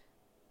is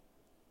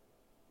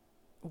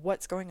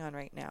what's going on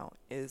right now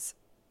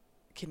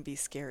can be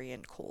scary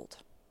and cold,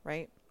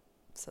 right?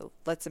 So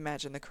let's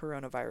imagine the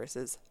coronavirus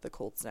is the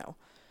cold snow.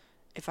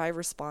 If I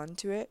respond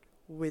to it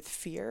with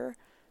fear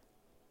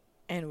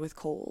and with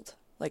cold,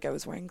 like I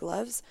was wearing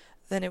gloves,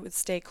 then it would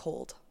stay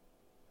cold.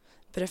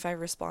 But if I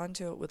respond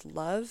to it with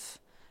love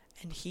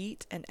and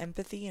heat and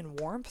empathy and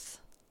warmth,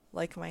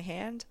 like my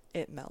hand,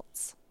 it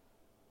melts.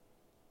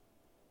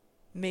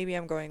 Maybe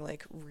I'm going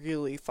like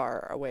really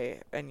far away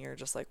and you're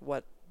just like,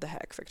 what the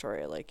heck,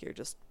 Victoria? Like you're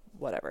just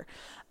whatever.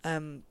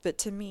 But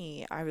to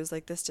me, I was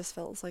like, this just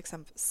felt like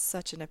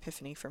such an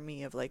epiphany for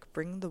me of like,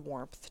 bring the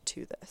warmth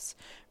to this,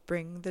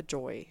 bring the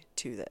joy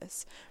to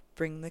this,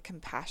 bring the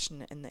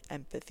compassion and the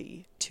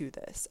empathy to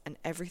this, and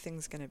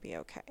everything's going to be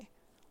okay.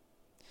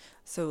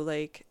 So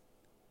like,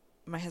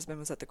 my husband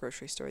was at the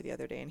grocery store the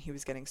other day and he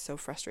was getting so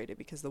frustrated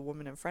because the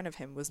woman in front of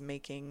him was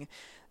making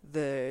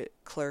the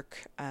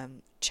clerk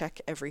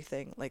check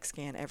everything, like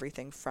scan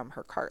everything from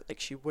her cart. Like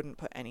she wouldn't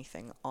put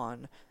anything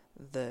on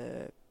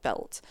the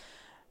belt.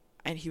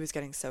 And he was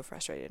getting so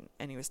frustrated,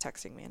 and he was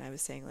texting me, and I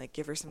was saying, like,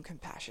 give her some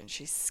compassion.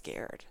 She's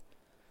scared.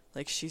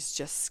 Like, she's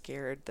just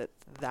scared that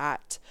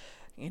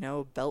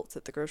belt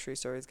at the grocery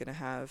store is going to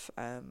have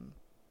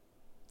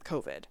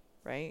COVID,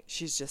 right?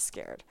 She's just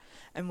scared.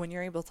 And when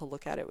you're able to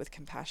look at it with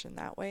compassion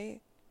that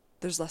way,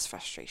 there's less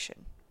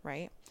frustration,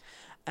 right?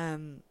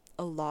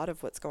 A lot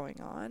of what's going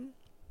on,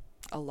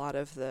 a lot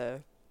of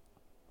the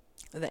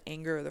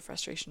anger or the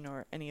frustration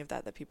or any of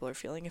that people are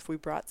feeling, if we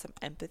brought some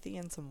empathy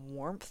and some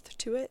warmth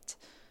to it,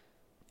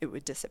 it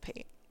would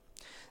dissipate.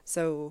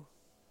 So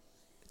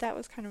that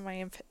was kind of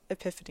my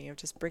epiphany of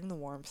just bring the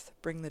warmth,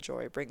 bring the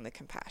joy, bring the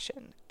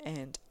compassion,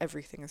 and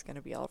everything is going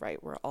to be all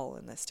right. We're all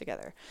in this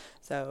together.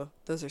 So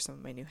those are some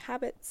of my new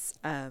habits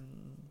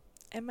and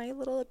my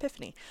little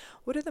epiphany.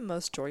 What are the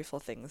most joyful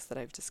things that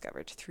I've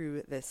discovered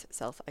through this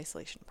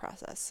self-isolation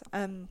process?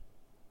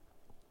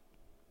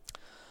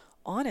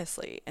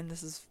 Honestly, and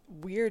this is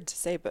weird to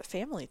say, but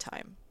family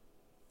time.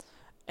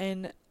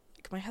 And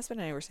my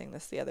husband and I were saying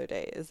this the other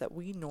day, is that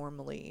we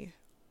normally,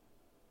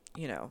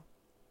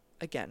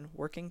 again,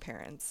 working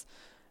parents,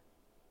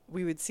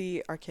 we would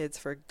see our kids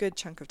for a good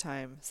chunk of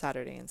time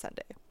Saturday and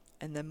Sunday.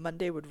 And then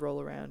Monday would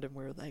roll around and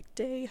we're like,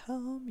 day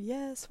home,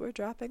 yes, we're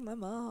dropping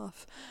them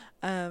off.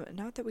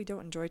 Not that we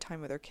don't enjoy time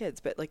with our kids,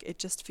 but like it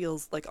just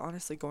feels like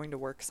honestly going to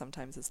work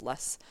sometimes is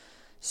less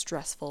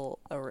stressful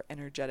or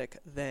energetic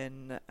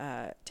than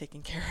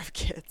taking care of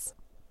kids.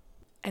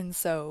 And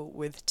so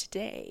with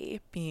today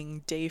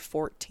being day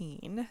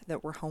 14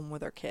 that we're home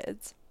with our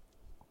kids,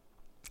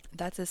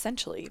 that's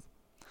essentially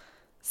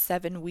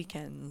 7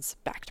 weekends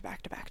back to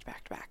back to back to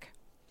back to back.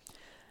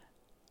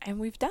 And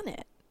we've done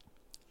it.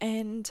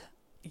 And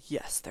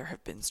yes, there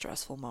have been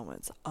stressful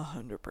moments,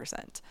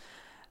 100%.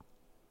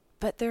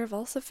 But there have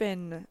also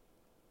been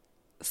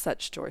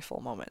such joyful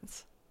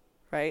moments,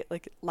 right?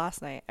 Like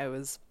last night I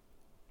was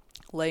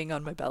laying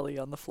on my belly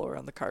on the floor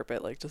on the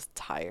carpet, like just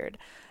tired.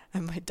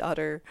 And my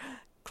daughter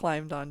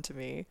climbed onto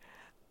me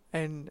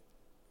and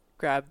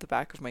grabbed the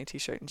back of my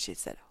t-shirt and she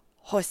said,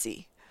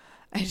 "Horsey."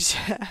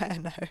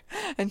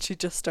 And she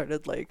just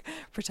started like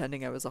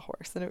pretending I was a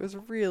horse, and it was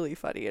really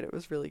funny and it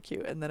was really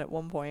cute. And then at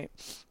one point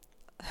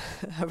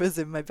I was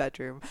in my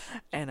bedroom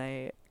and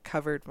I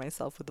covered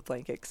myself with a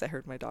blanket because I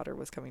heard my daughter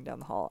was coming down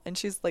the hall, and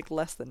she's like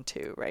less than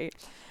 2, right?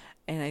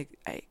 And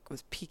I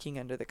was peeking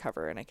under the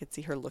cover and I could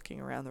see her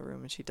looking around the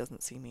room, and she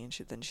doesn't see me, and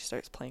she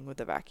starts playing with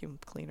the vacuum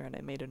cleaner, and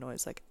I made a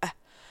noise like ah,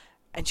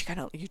 and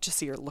you just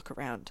see her look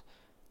around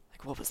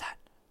like, what was that?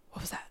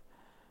 What was that?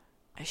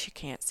 And she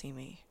can't see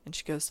me, and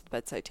she goes to the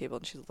bedside table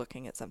and she's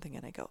looking at something,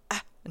 and I go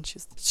ah, and she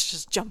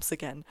just jumps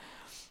again.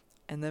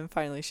 And then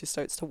finally she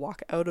starts to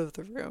walk out of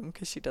the room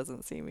because she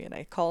doesn't see me, and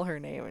I call her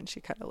name, and she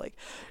kind of like,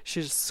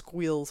 she just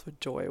squeals with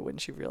joy when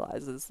she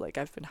realizes like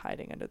I've been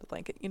hiding under the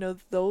blanket.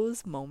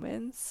 Those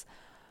moments,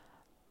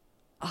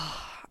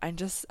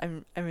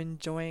 I'm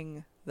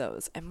enjoying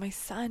those. And my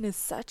son is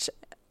such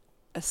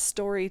a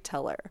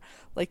storyteller.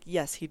 Like,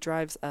 yes, he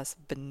drives us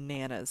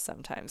bananas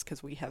sometimes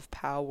because we have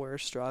power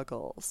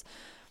struggles,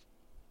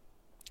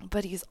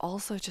 but he's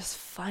also just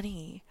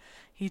funny.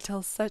 He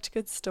tells such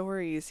good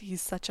stories.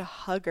 He's such a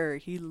hugger.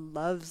 He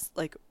loves,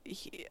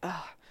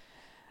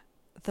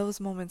 those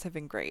moments have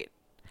been great.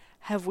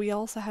 Have we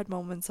also had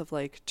moments of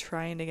like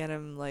trying to get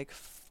him, like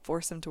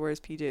force him to wear his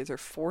PJs or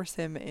force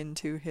him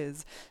into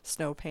his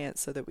snow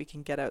pants so that we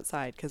can get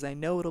outside? Because I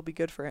know it'll be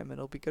good for him.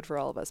 It'll be good for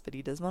all of us, but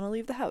he doesn't want to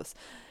leave the house.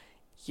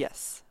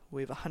 Yes,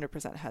 we've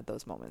 100% had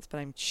those moments,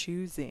 but I'm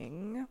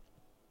choosing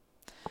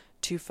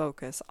to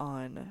focus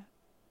on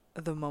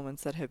the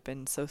moments that have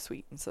been so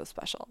sweet and so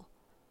special.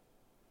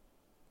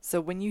 So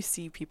when you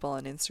see people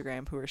on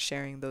Instagram who are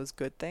sharing those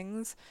good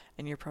things,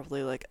 and you're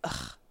probably like,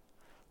 ugh,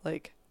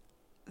 like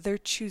they're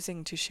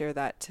choosing to share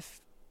that to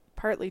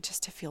partly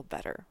just to feel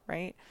better,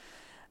 right?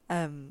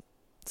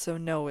 So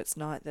no, it's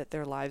not that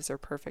their lives are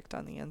perfect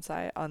on the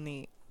inside,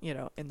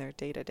 in their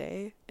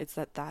day-to-day. It's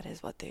that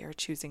is what they are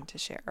choosing to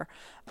share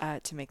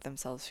to make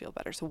themselves feel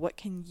better. So what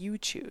can you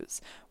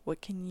choose?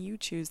 What can you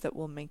choose that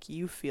will make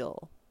you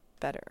feel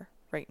better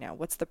right now?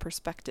 What's the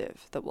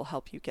perspective that will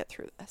help you get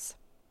through this?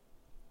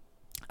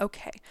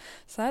 Okay,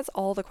 so that's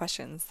all the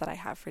questions that I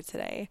have for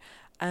today.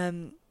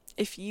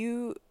 If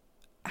you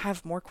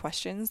have more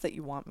questions that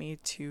you want me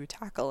to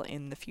tackle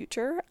in the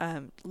future,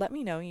 let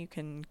me know. You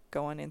can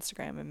go on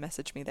Instagram and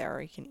message me there,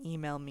 or you can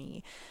email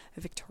me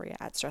at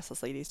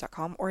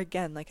victoria@stresslessladies.com. Or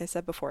again, like I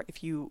said before,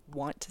 if you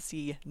want to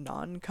see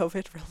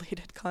non-COVID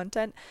related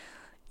content,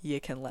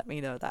 you can let me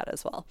know that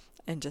as well,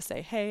 and just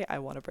say, hey, I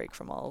want a break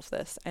from all of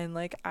this, and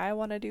I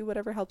want to do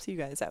whatever helps you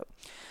guys out.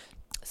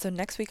 So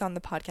next week on the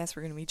podcast,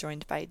 we're going to be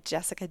joined by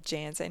Jessica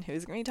Jansen,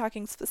 who's going to be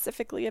talking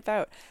specifically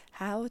about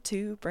how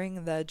to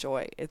bring the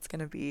joy. It's going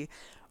to be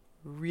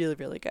really,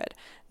 really good.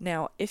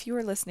 Now, if you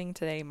are listening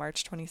today,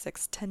 March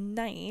 26th,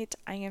 tonight,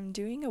 I am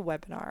doing a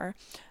webinar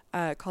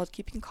called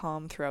Keeping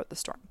Calm Throughout the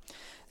Storm.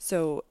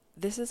 So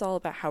this is all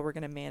about how we're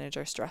going to manage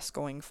our stress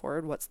going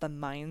forward. What's the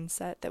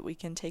mindset that we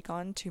can take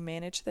on to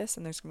manage this?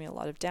 And there's going to be a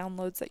lot of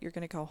downloads that you're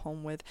going to go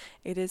home with.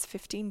 It is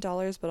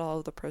 $15, but all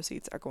of the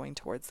proceeds are going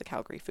towards the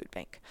Calgary Food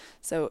Bank.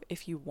 So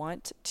if you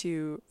want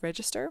to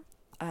register,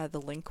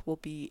 the link will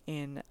be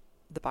in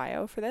the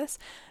bio for this.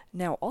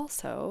 Now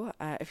also,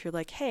 if you're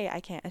like, hey, I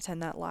can't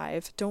attend that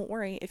live, don't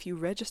worry. If you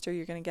register,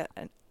 you're going to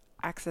get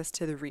access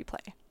to the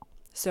replay.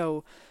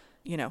 So,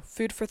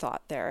 food for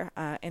thought there.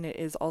 And it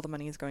is, all the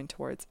money is going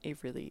towards a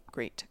really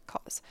great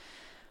cause.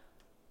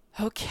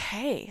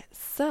 Okay,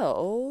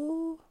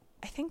 so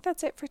I think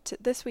that's it for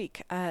this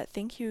week.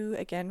 Thank you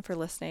again for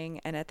listening.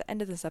 And at the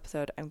end of this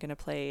episode, I'm going to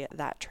play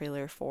that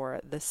trailer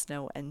for the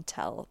Snow and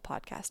Tell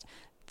podcast.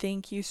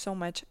 Thank you so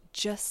much.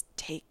 Just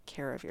take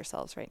care of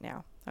yourselves right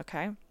now.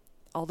 Okay?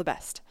 All the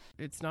best.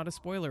 It's not a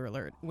spoiler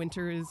alert.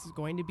 Winter is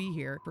going to be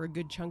here for a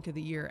good chunk of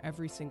the year,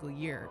 every single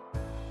year.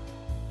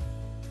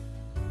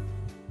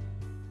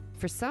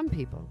 For some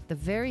people, the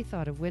very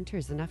thought of winter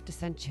is enough to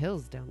send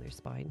chills down their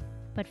spine.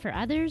 But for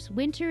others,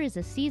 winter is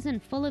a season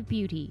full of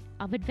beauty,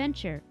 of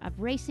adventure, of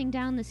racing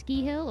down the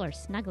ski hill or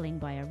snuggling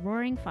by a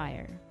roaring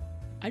fire.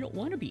 I don't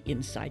want to be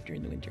inside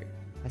during the winter.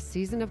 A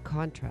season of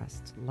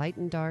contrast, light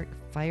and dark,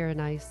 fire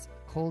and ice,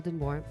 cold and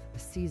warmth, a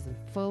season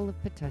full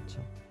of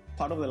potential.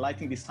 Part of the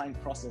lighting design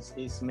process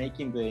is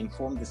making the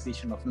informed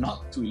decision of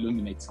not to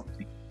illuminate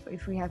something.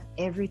 If we have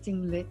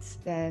everything lit,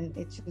 then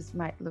it just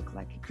might look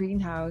like a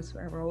greenhouse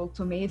where we're all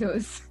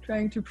tomatoes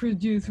trying to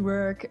produce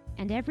work.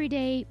 And every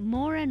day,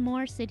 more and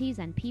more cities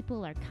and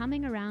people are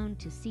coming around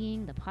to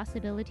seeing the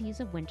possibilities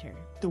of winter.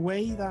 The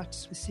way that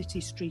the city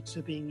streets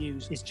are being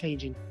used is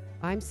changing.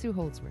 I'm Sue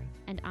Holdsworth.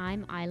 And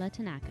I'm Isla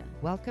Tanaka.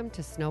 Welcome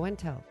to Snow and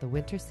Tell, the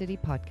Winter City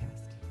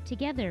podcast.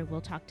 Together,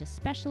 we'll talk to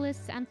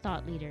specialists and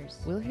thought leaders.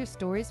 We'll hear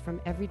stories from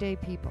everyday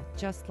people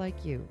just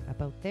like you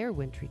about their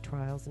wintry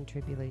trials and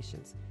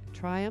tribulations,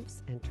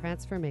 triumphs and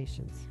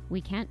transformations. We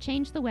can't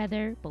change the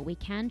weather, but we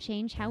can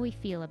change how we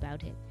feel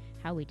about it,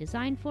 how we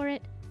design for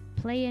it,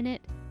 play in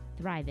it,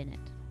 thrive in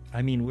it.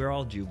 I mean, we're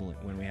all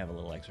jubilant when we have a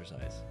little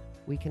exercise.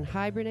 We can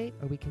hibernate,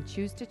 or we can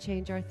choose to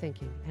change our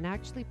thinking and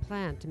actually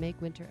plan to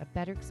make winter a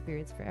better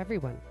experience for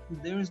everyone.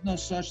 There is no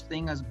such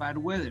thing as bad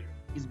weather.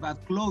 It's bad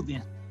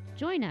clothing.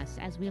 Join us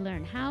as we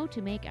learn how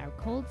to make our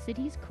cold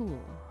cities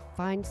cool.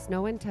 Find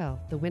Snow and Tell,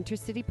 the Winter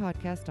City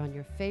podcast on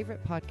your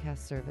favorite podcast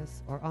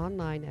service or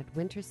online at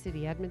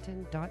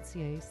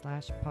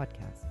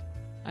wintercityedmonton.ca/podcast.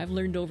 I've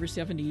learned over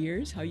 70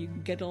 years how you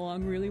can get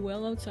along really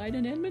well outside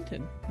in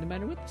Edmonton, no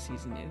matter what the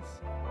season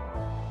is.